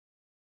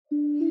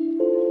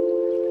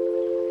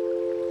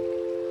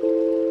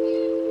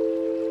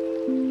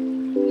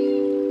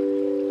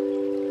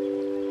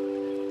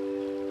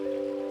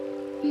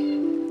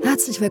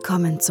Herzlich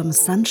willkommen zum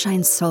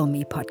Sunshine Soul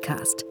Me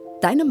Podcast,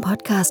 deinem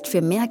Podcast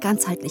für mehr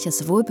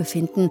ganzheitliches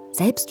Wohlbefinden,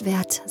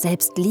 Selbstwert,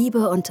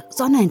 Selbstliebe und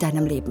Sonne in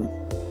deinem Leben.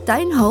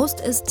 Dein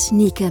Host ist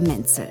Nike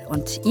Menzel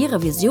und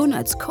ihre Vision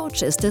als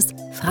Coach ist es,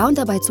 Frauen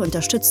dabei zu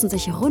unterstützen,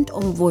 sich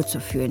rundum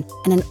wohlzufühlen,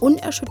 einen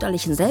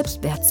unerschütterlichen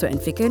Selbstwert zu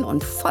entwickeln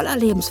und voller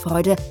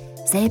Lebensfreude,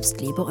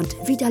 Selbstliebe und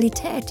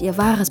Vitalität ihr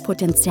wahres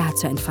Potenzial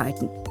zu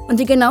entfalten. Und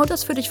wie genau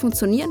das für dich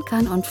funktionieren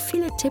kann und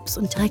viele Tipps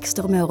und Tricks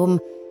drumherum,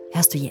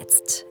 hörst du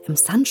jetzt im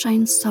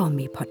Sunshine Soul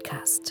Me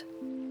Podcast.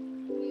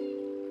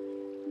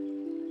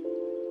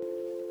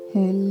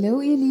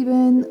 Hallo ihr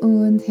Lieben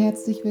und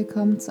herzlich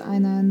willkommen zu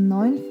einer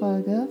neuen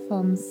Folge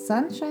vom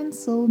Sunshine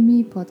Soul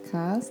Me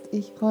Podcast.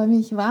 Ich freue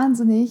mich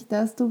wahnsinnig,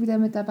 dass du wieder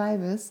mit dabei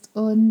bist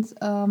und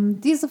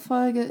diese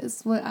Folge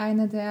ist wohl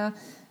eine der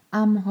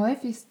am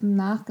häufigsten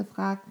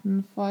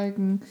nachgefragten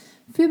Folgen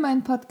für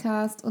meinen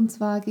Podcast, und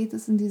zwar geht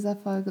es in dieser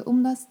Folge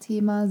um das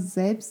Thema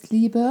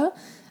Selbstliebe,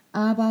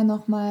 aber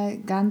nochmal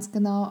ganz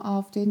genau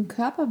auf den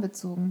Körper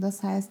bezogen.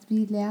 Das heißt,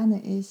 wie lerne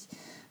ich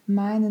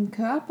meinen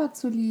Körper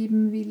zu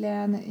lieben, wie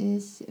lerne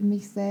ich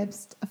mich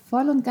selbst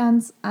voll und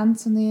ganz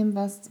anzunehmen,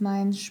 was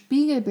mein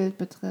Spiegelbild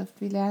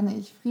betrifft, wie lerne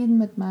ich Frieden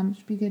mit meinem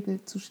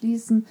Spiegelbild zu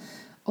schließen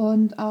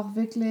und auch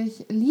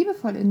wirklich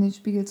liebevoll in den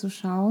Spiegel zu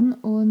schauen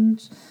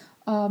und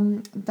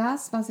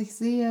das, was ich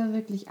sehe,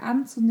 wirklich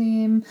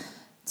anzunehmen,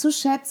 zu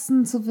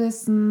schätzen, zu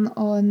wissen.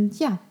 Und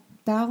ja,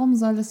 darum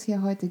soll es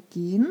hier heute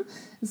gehen.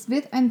 Es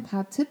wird ein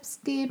paar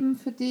Tipps geben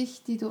für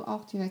dich, die du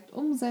auch direkt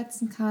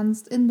umsetzen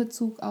kannst in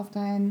Bezug auf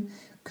dein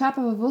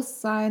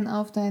Körperbewusstsein,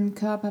 auf dein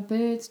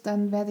Körperbild.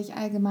 Dann werde ich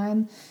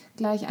allgemein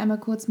gleich einmal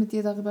kurz mit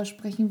dir darüber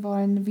sprechen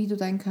wollen, wie du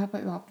deinen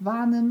Körper überhaupt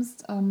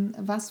wahrnimmst,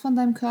 was von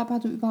deinem Körper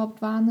du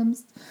überhaupt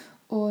wahrnimmst.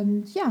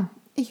 Und ja,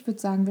 ich würde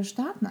sagen, wir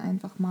starten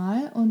einfach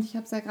mal. Und ich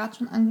habe es ja gerade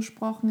schon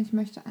angesprochen, ich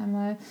möchte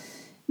einmal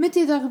mit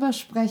dir darüber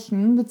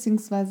sprechen,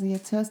 beziehungsweise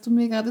jetzt hörst du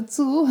mir gerade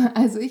zu.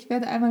 Also ich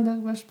werde einmal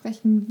darüber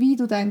sprechen, wie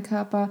du deinen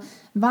Körper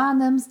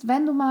wahrnimmst.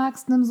 Wenn du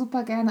magst, nimm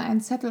super gerne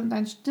einen Zettel und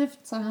einen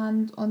Stift zur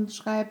Hand und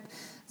schreib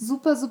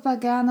super, super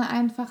gerne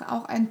einfach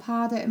auch ein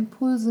paar der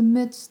Impulse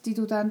mit, die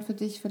du dann für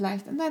dich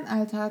vielleicht in deinen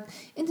Alltag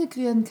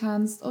integrieren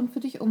kannst und für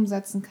dich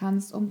umsetzen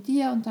kannst, um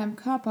dir und deinem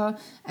Körper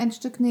ein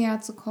Stück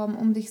näher zu kommen,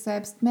 um dich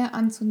selbst mehr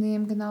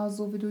anzunehmen,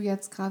 genauso wie du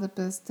jetzt gerade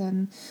bist,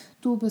 denn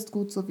du bist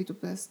gut so, wie du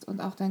bist,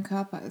 und auch dein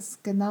Körper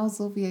ist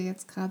genauso, wie er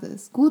jetzt gerade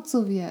ist, gut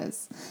so, wie er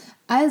ist.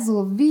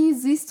 Also, wie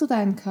siehst du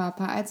deinen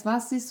Körper? Als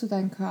was siehst du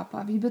deinen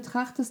Körper? Wie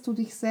betrachtest du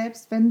dich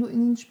selbst, wenn du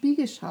in den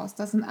Spiegel schaust?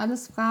 Das sind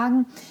alles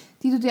Fragen,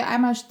 die du dir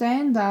einmal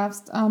stellen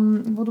darfst,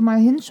 wo du mal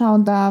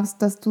hinschauen darfst,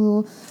 dass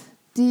du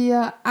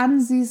dir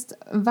ansiehst,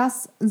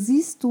 was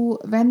siehst du,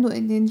 wenn du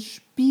in den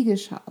Spiegel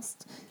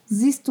schaust?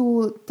 Siehst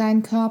du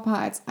deinen Körper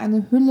als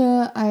eine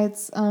Hülle,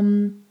 als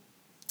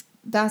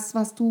das,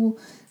 was du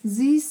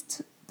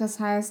siehst, das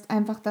heißt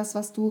einfach das,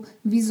 was du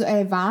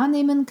visuell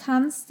wahrnehmen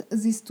kannst?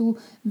 Siehst du,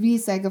 wie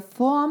ist er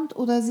geformt,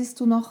 oder siehst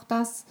du noch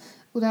das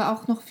oder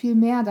auch noch viel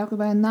mehr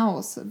darüber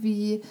hinaus?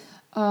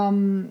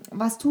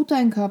 Was tut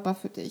dein Körper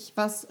für dich?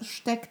 Was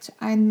steckt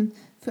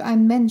für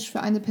einen Mensch,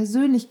 für eine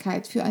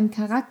Persönlichkeit, für einen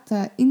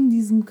Charakter in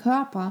diesem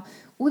Körper?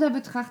 Oder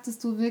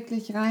betrachtest du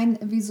wirklich rein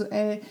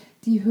visuell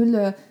die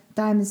Hülle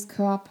deines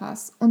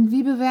Körpers? Und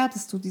wie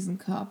bewertest du diesen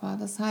Körper?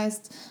 Das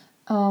heißt,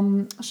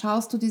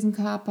 schaust du diesen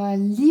Körper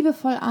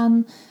liebevoll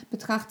an,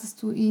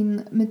 betrachtest du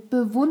ihn mit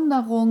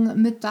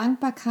Bewunderung, mit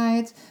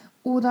Dankbarkeit,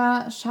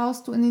 oder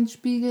schaust du in den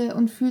Spiegel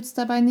und fühlst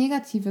dabei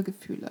negative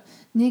Gefühle,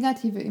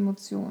 negative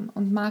Emotionen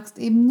und magst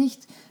eben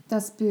nicht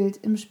das Bild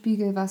im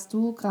Spiegel, was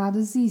du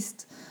gerade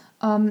siehst?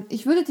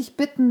 Ich würde dich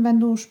bitten,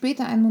 wenn du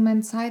später einen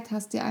Moment Zeit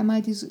hast, dir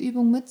einmal diese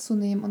Übung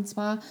mitzunehmen, und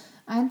zwar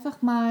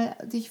einfach mal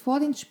dich vor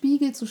den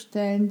Spiegel zu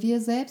stellen, dir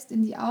selbst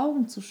in die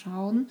Augen zu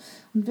schauen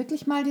und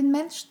wirklich mal den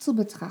Mensch zu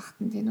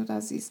betrachten, den du da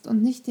siehst,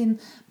 und nicht den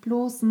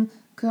bloßen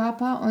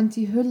Körper und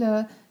die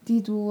Hülle,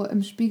 die du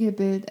im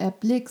Spiegelbild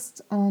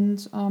erblickst.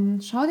 Und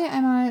schau dir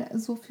einmal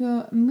so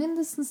für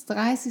mindestens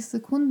 30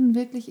 Sekunden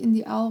wirklich in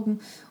die Augen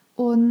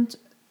und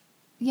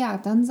ja,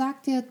 dann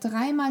sag dir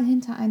 3-mal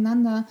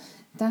hintereinander,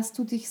 dass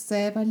du dich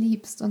selber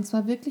liebst. Und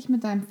zwar wirklich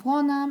mit deinem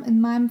Vornamen.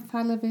 In meinem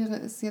Falle wäre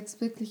es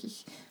jetzt wirklich,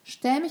 ich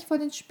stelle mich vor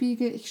den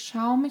Spiegel, ich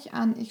schaue mich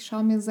an, ich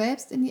schaue mir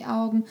selbst in die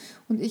Augen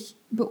und ich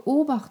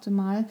beobachte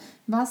mal,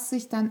 was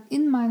sich dann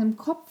in meinem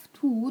Kopf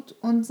tut,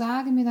 und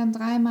sage mir dann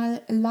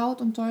 3-mal laut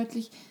und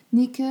deutlich: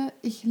 Nike,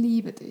 ich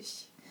liebe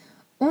dich.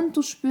 Und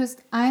du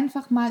spürst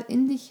einfach mal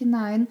in dich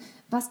hinein,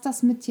 was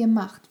das mit dir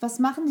macht. Was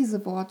machen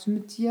diese Worte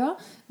mit dir?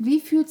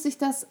 Wie fühlt sich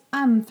das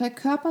an?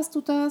 Verkörperst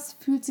du das?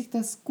 Fühlt sich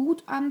das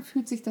gut an?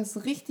 Fühlt sich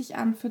das richtig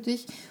an für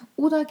dich?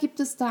 Oder gibt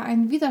es da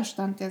einen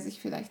Widerstand, der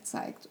sich vielleicht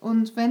zeigt?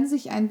 Und wenn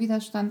sich ein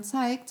Widerstand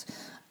zeigt,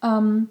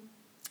 dann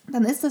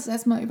ist das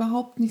erstmal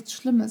überhaupt nichts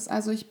Schlimmes.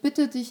 Also ich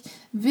bitte dich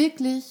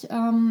wirklich,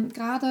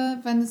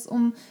 gerade wenn es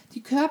um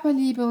die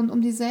Körperliebe und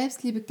um die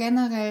Selbstliebe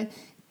generell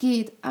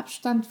geht,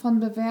 Abstand von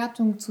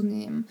Bewertung zu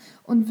nehmen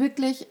und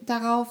wirklich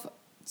darauf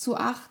zu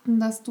achten,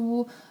 dass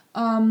du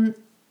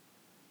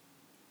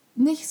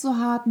nicht so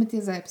hart mit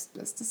dir selbst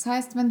bist. Das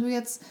heißt, wenn du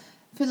jetzt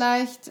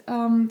vielleicht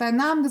deinen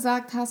Namen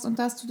gesagt hast und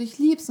dass du dich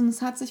liebst und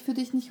es hat sich für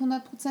dich nicht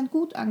 100%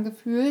 gut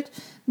angefühlt,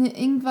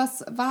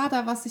 irgendwas war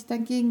da, was sich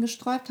dagegen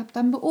gesträubt hat,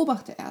 dann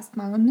beobachte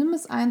erstmal und nimm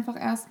es einfach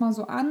erstmal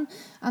so an,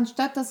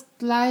 anstatt das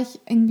gleich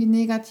irgendwie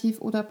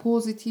negativ oder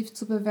positiv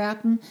zu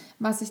bewerten,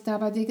 was sich da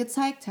bei dir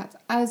gezeigt hat.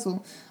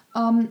 Also,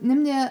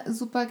 nimm dir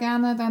super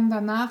gerne dann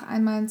danach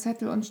einmal einen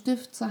Zettel und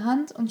Stift zur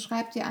Hand und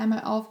schreib dir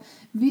einmal auf,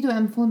 wie du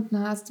empfunden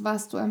hast,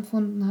 was du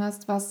empfunden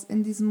hast, was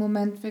in diesem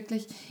Moment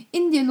wirklich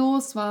in dir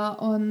los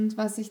war und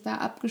was sich da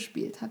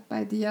abgespielt hat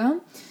bei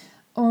dir.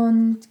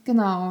 Und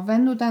genau,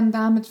 wenn du dann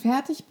damit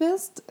fertig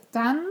bist,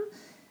 dann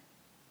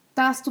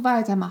darfst du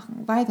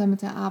weitermachen, weiter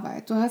mit der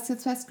Arbeit. Du hast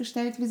jetzt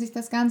festgestellt, wie sich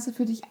das Ganze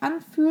für dich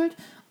anfühlt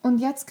und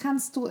jetzt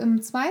kannst du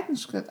im zweiten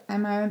Schritt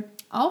einmal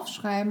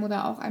aufschreiben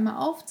oder auch einmal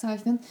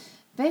aufzeichnen,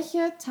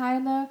 welche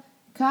Teile,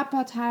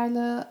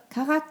 Körperteile,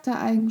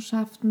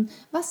 Charaktereigenschaften,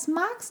 was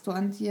magst du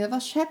an dir,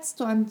 was schätzt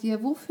du an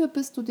dir, wofür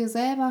bist du dir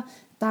selber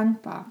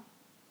dankbar?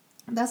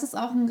 Das ist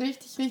auch ein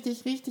richtig,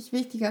 richtig, richtig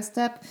wichtiger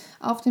Step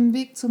auf dem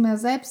Weg zu mehr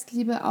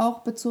Selbstliebe, auch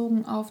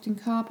bezogen auf den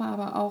Körper,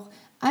 aber auch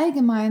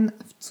allgemein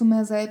zu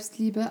mehr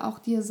Selbstliebe, auch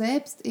dir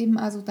selbst eben,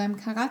 also deinem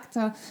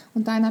Charakter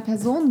und deiner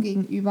Person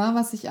gegenüber,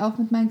 was ich auch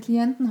mit meinen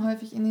Klienten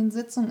häufig in den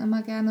Sitzungen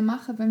immer gerne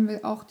mache, wenn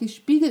wir auch die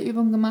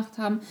Spiegelübung gemacht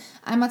haben,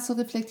 einmal zu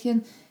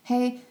reflektieren,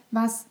 hey,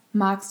 was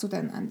magst du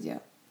denn an dir?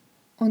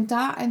 Und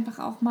da einfach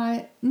auch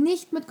mal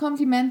nicht mit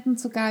Komplimenten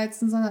zu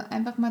geizen, sondern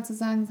einfach mal zu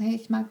sagen, hey,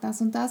 ich mag das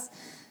und das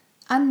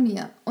an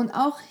mir. Und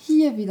auch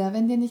hier wieder,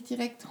 wenn dir nicht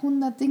direkt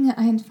 100 Dinge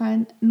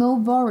einfallen,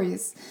 no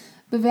worries.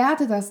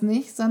 Bewerte das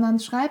nicht, sondern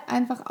schreib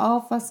einfach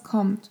auf, was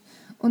kommt.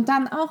 Und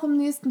dann auch im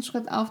nächsten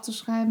Schritt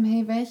aufzuschreiben,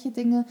 hey, welche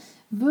Dinge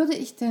würde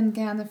ich denn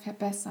gerne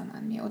verbessern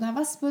an mir? Oder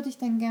was würde ich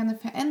denn gerne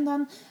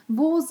verändern?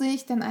 Wo sehe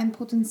ich denn ein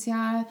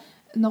Potenzial,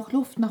 noch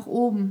Luft nach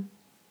oben?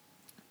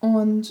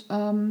 Und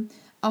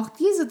auch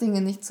diese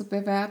Dinge nicht zu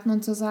bewerten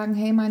und zu sagen,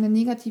 hey, meine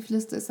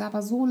Negativliste ist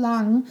aber so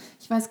lang,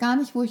 ich weiß gar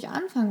nicht, wo ich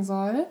anfangen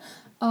soll,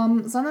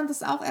 sondern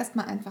das auch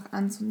erstmal einfach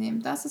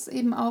anzunehmen. Das ist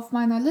eben auf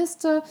meiner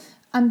Liste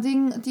an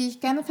Dingen, die ich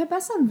gerne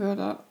verbessern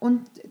würde.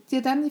 Und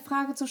dir dann die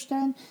Frage zu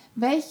stellen,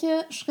 welche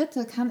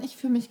Schritte kann ich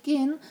für mich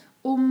gehen,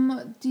 um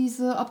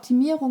diese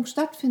Optimierung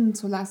stattfinden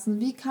zu lassen?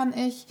 Wie kann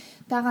ich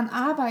daran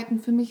arbeiten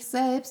für mich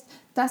selbst,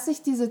 dass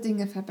sich diese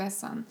Dinge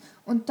verbessern?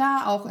 Und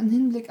da auch im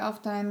Hinblick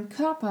auf deinen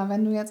Körper,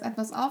 wenn du jetzt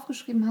etwas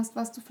aufgeschrieben hast,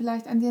 was du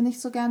vielleicht an dir nicht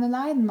so gerne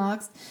leiden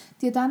magst,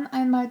 dir dann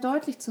einmal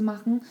deutlich zu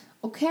machen,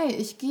 okay,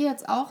 ich gehe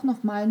jetzt auch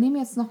nochmal, nehme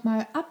jetzt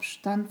nochmal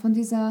Abstand von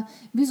dieser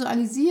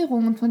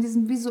Visualisierung und von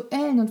diesem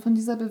Visuellen und von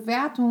dieser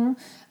Bewertung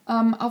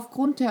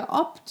aufgrund der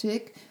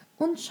Optik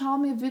und schau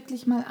mir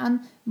wirklich mal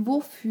an,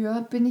 wofür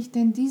bin ich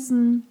denn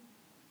diesen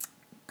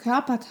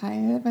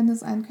Körperteil, wenn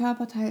es ein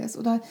Körperteil ist,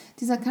 oder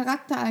dieser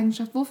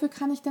Charaktereigenschaft, wofür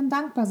kann ich denn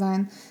dankbar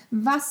sein?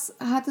 Was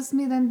hat es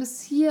mir denn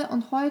bis hier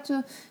und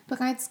heute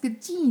bereits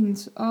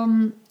gedient?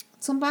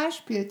 Zum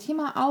Beispiel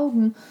Thema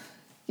Augen.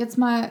 Jetzt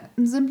mal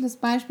ein simples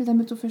Beispiel,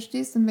 damit du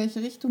verstehst, in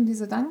welche Richtung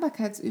diese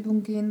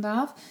Dankbarkeitsübung gehen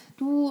darf.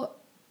 Du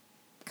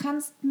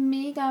kannst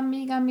mega,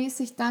 mega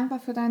mäßig dankbar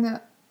für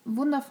deine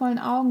wundervollen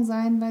Augen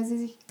sein, weil sie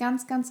sich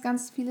ganz, ganz,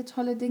 ganz viele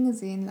tolle Dinge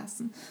sehen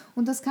lassen.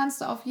 Und das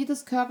kannst du auf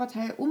jedes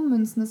Körperteil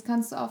ummünzen. Das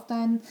kannst du auf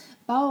deinen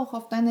Bauch,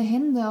 auf deine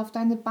Hände, auf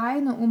deine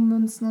Beine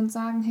ummünzen und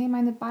sagen, hey,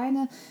 meine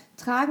Beine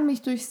tragen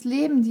mich durchs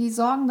Leben. Die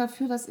sorgen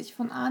dafür, dass ich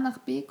von A nach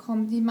B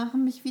komme. Die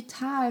machen mich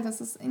vital. Das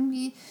ist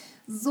irgendwie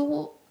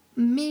so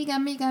mega,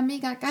 mega,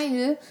 mega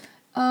geil,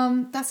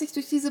 dass ich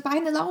durch diese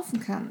Beine laufen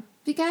kann.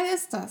 Wie geil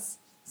ist das?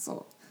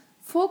 So.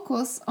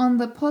 Focus on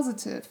the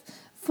positive.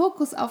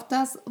 Fokus auf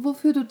das,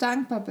 wofür du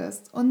dankbar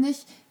bist und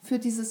nicht für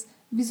dieses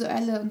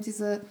Visuelle und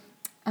diese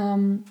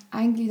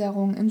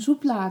Eingliederung in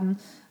Schubladen.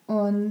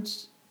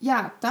 Und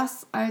ja,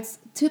 das als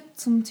Tipp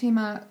zum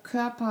Thema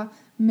Körper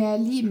mehr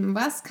lieben.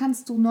 Was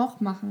kannst du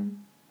noch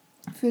machen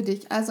für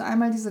dich? Also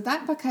einmal diese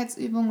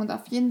Dankbarkeitsübung und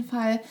auf jeden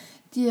Fall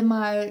dir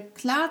mal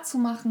klar zu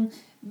machen,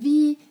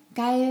 wie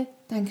geil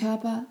dein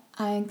Körper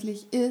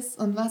eigentlich ist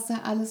und was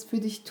er alles für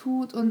dich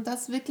tut und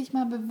das wirklich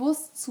mal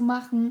bewusst zu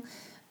machen,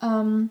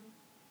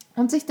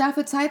 und sich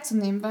dafür Zeit zu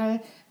nehmen,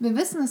 weil wir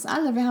wissen es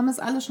alle, wir haben es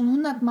alle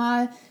schon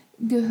 100-mal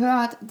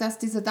gehört, dass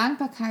diese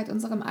Dankbarkeit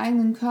unserem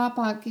eigenen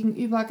Körper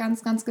gegenüber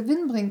ganz, ganz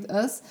gewinnbringend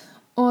ist.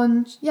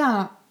 Und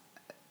ja,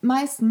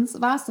 meistens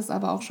war es das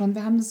aber auch schon.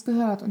 Wir haben das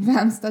gehört und wir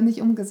haben es dann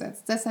nicht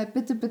umgesetzt. Deshalb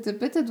bitte, bitte,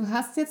 bitte, du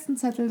hast jetzt einen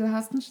Zettel, du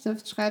hast einen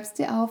Stift, schreib es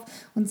dir auf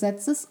und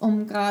setz es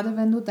um, gerade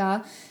wenn du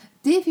da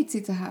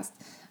Defizite hast.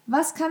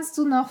 Was kannst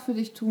du noch für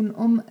dich tun,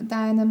 um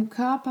deinem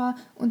Körper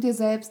und dir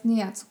selbst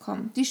näher zu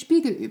kommen? Die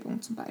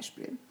Spiegelübung zum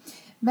Beispiel.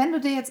 Wenn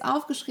du dir jetzt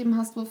aufgeschrieben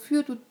hast,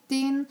 wofür du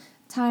den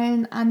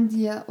Teilen an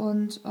dir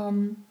und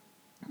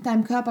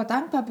deinem Körper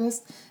dankbar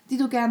bist, die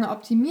du gerne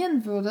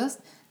optimieren würdest,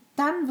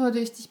 dann würde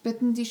ich dich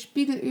bitten, die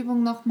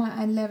Spiegelübung nochmal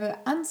ein Level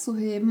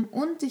anzuheben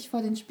und dich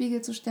vor den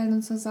Spiegel zu stellen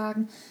und zu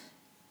sagen,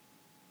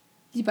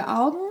 liebe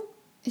Augen,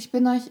 ich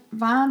bin euch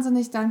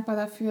wahnsinnig dankbar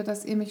dafür,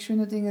 dass ihr mich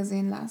schöne Dinge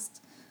sehen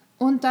lasst.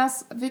 Und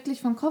das wirklich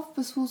von Kopf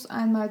bis Fuß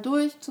einmal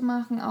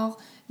durchzumachen. Auch,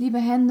 liebe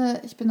Hände,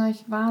 ich bin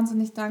euch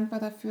wahnsinnig dankbar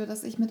dafür,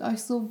 dass ich mit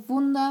euch so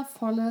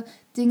wundervolle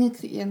Dinge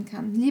kreieren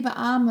kann. Liebe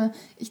Arme,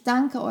 ich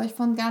danke euch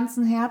von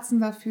ganzem Herzen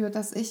dafür,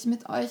 dass ich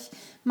mit euch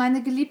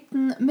meine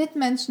geliebten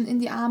Mitmenschen in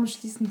die Arme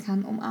schließen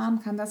kann,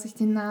 umarmen kann, dass ich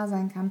denen nah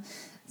sein kann.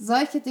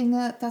 Solche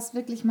Dinge, das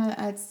wirklich mal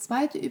als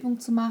zweite Übung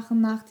zu machen,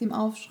 nach dem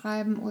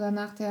Aufschreiben oder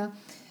nach der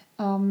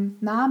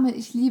Name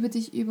Ich liebe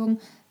dich Übung,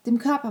 dem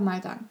Körper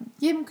mal danken,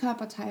 jedem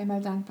Körperteil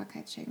mal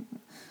Dankbarkeit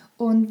schenken.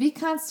 Und wie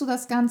kannst du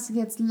das Ganze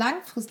jetzt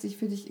langfristig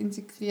für dich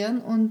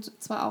integrieren und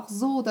zwar auch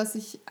so, dass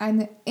sich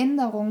eine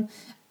Änderung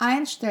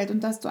einstellt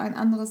und dass du ein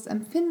anderes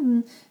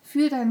Empfinden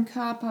für deinen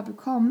Körper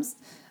bekommst?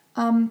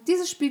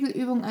 Diese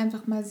Spiegelübung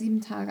einfach mal 7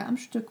 Tage am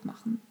Stück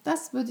machen.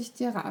 Das würde ich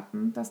dir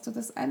raten, dass du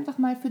das einfach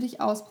mal für dich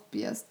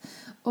ausprobierst.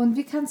 Und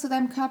wie kannst du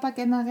deinem Körper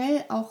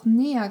generell auch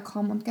näher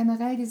kommen und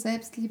generell die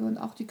Selbstliebe und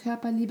auch die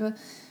Körperliebe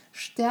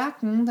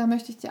stärken? Da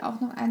möchte ich dir auch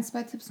noch 1,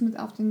 2 Tipps mit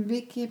auf den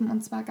Weg geben,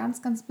 und zwar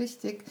ganz, ganz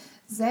wichtig,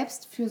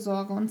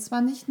 Selbstfürsorge, und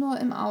zwar nicht nur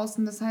im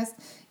Außen. Das heißt,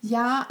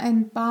 ja,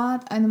 ein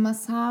Bad, eine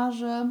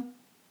Massage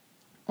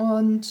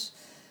und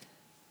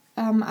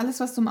alles,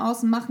 was du im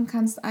Außen machen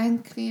kannst,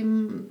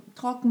 eincremen,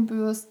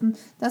 trockenbürsten,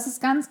 das ist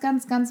ganz,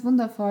 ganz, ganz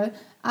wundervoll,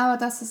 aber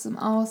das ist im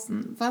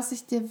Außen. Was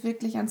ich dir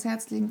wirklich ans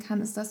Herz legen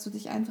kann, ist, dass du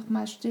dich einfach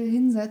mal still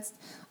hinsetzt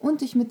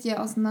und dich mit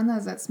dir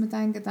auseinandersetzt, mit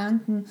deinen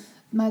Gedanken,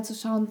 mal zu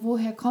schauen,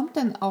 woher kommen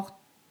denn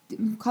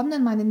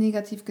meine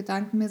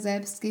Negativgedanken mir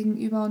selbst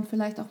gegenüber und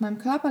vielleicht auch meinem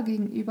Körper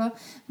gegenüber?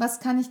 Was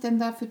kann ich denn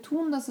dafür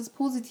tun, dass es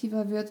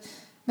positiver wird?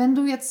 Wenn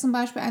du jetzt zum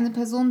Beispiel eine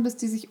Person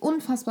bist, die sich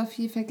unfassbar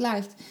viel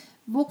vergleicht,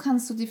 wo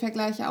kannst du die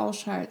Vergleiche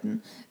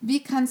ausschalten?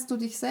 Wie kannst du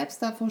dich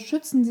selbst davor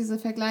schützen, diese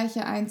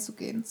Vergleiche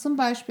einzugehen? Zum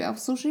Beispiel auf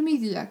Social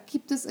Media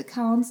gibt es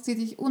Accounts, die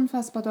dich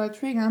unfassbar doll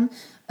triggern,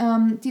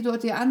 die du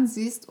dir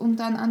ansiehst und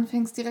dann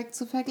anfängst direkt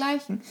zu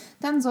vergleichen.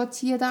 Dann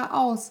sortier da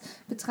aus.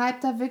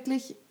 Betreib da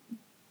wirklich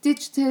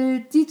Digital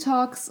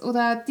Detox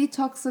oder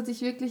detoxe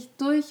dich wirklich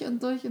durch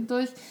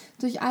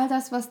all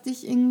das, was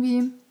dich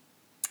irgendwie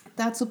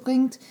dazu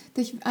bringt,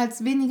 dich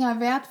als weniger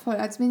wertvoll,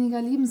 als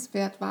weniger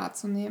liebenswert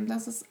wahrzunehmen.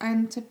 Das ist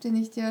ein Tipp, den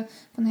ich dir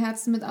von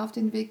Herzen mit auf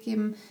den Weg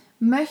geben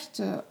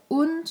möchte.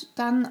 Und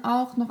dann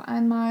auch noch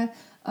einmal,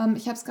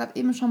 ich habe es gerade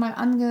eben schon mal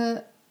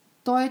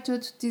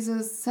angedeutet,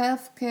 dieses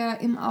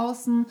Self-Care im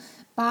Außen,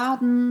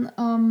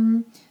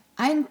 Baden,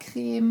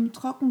 Eincremen,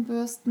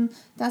 Trockenbürsten,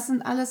 das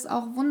sind alles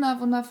auch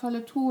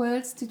wundervolle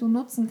Tools, die du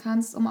nutzen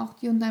kannst, um auch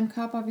dir und deinem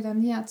Körper wieder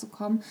näher zu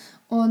kommen.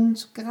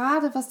 Und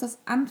gerade was das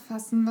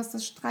Anfassen, was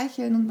das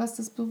Streicheln und was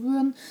das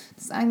Berühren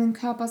des eigenen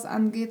Körpers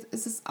angeht,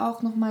 ist es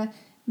auch nochmal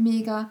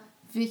mega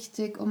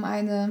wichtig, um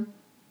eine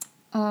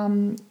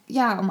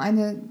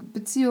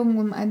Beziehung,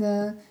 um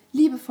eine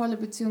liebevolle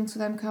Beziehung zu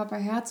deinem Körper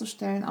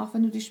herzustellen. Auch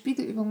wenn du die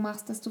Spiegelübung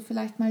machst, dass du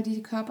vielleicht mal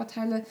die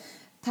Körperteile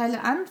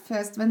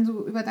anfasst, wenn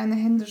du über deine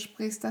Hände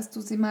sprichst, dass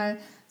du sie mal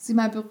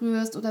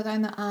berührst oder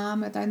deine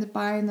Arme, deine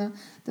Beine,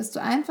 dass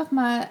du einfach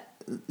mal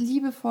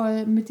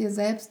liebevoll mit dir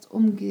selbst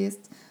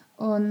umgehst.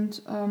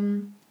 Und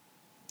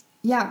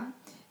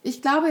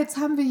ich glaube, jetzt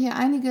haben wir hier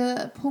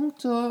einige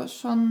Punkte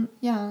schon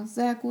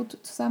sehr gut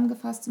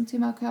zusammengefasst zum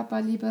Thema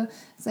Körperliebe,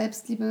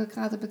 Selbstliebe,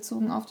 gerade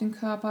bezogen auf den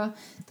Körper.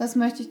 Das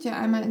möchte ich dir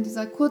einmal in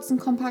dieser kurzen,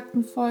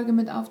 kompakten Folge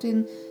mit auf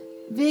den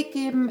Weg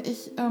geben.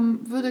 Ich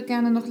würde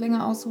gerne noch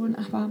länger ausholen,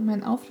 aber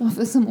mein Auflauf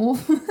ist im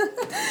Ofen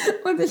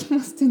und ich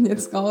muss den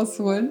jetzt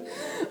rausholen.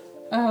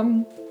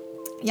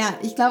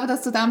 Ich glaube,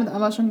 dass du damit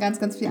aber schon ganz,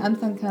 ganz viel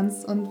anfangen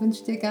kannst und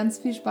wünsche dir ganz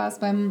viel Spaß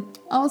beim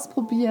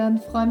Ausprobieren.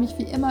 Freue mich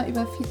wie immer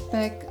über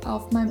Feedback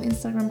auf meinem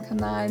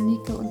Instagram-Kanal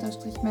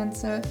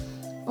Nike_Menzel.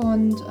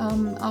 Und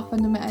auch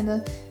wenn du mir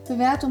eine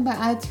Bewertung bei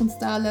iTunes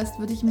da lässt,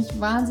 würde ich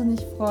mich wahnsinnig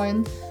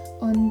freuen.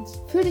 Und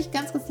fühle dich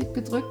ganz, ganz lieb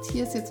gedrückt.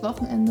 Hier ist jetzt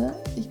Wochenende.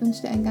 Ich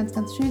wünsche dir ein ganz,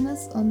 ganz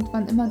schönes und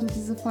wann immer du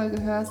diese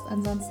Folge hörst,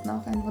 ansonsten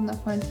auch einen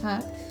wundervollen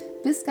Tag.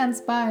 Bis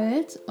ganz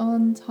bald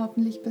und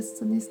hoffentlich bis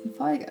zur nächsten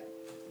Folge.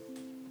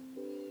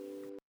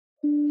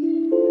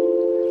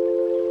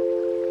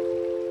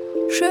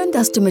 Schön,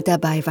 dass du mit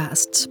dabei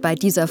warst bei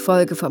dieser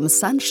Folge vom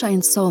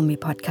Sunshine Soul Me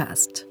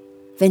Podcast.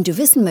 Wenn du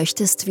wissen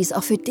möchtest, wie es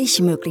auch für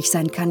dich möglich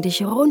sein kann,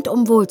 dich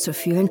rundum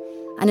wohlzufühlen,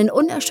 einen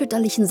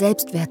unerschütterlichen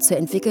Selbstwert zu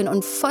entwickeln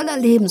und voller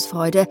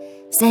Lebensfreude,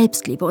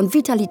 Selbstliebe und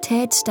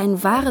Vitalität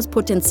dein wahres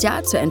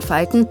Potenzial zu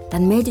entfalten,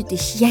 dann melde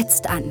dich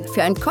jetzt an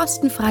für ein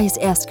kostenfreies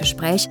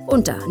Erstgespräch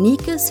unter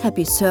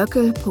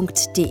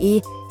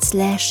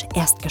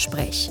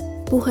nikeshappycircle.de/Erstgespräch.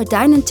 Buche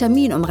deinen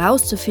Termin, um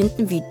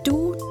rauszufinden, wie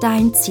du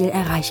dein Ziel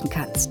erreichen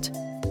kannst.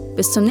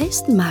 Bis zum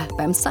nächsten Mal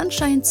beim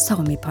Sunshine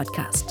Soul Me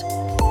Podcast.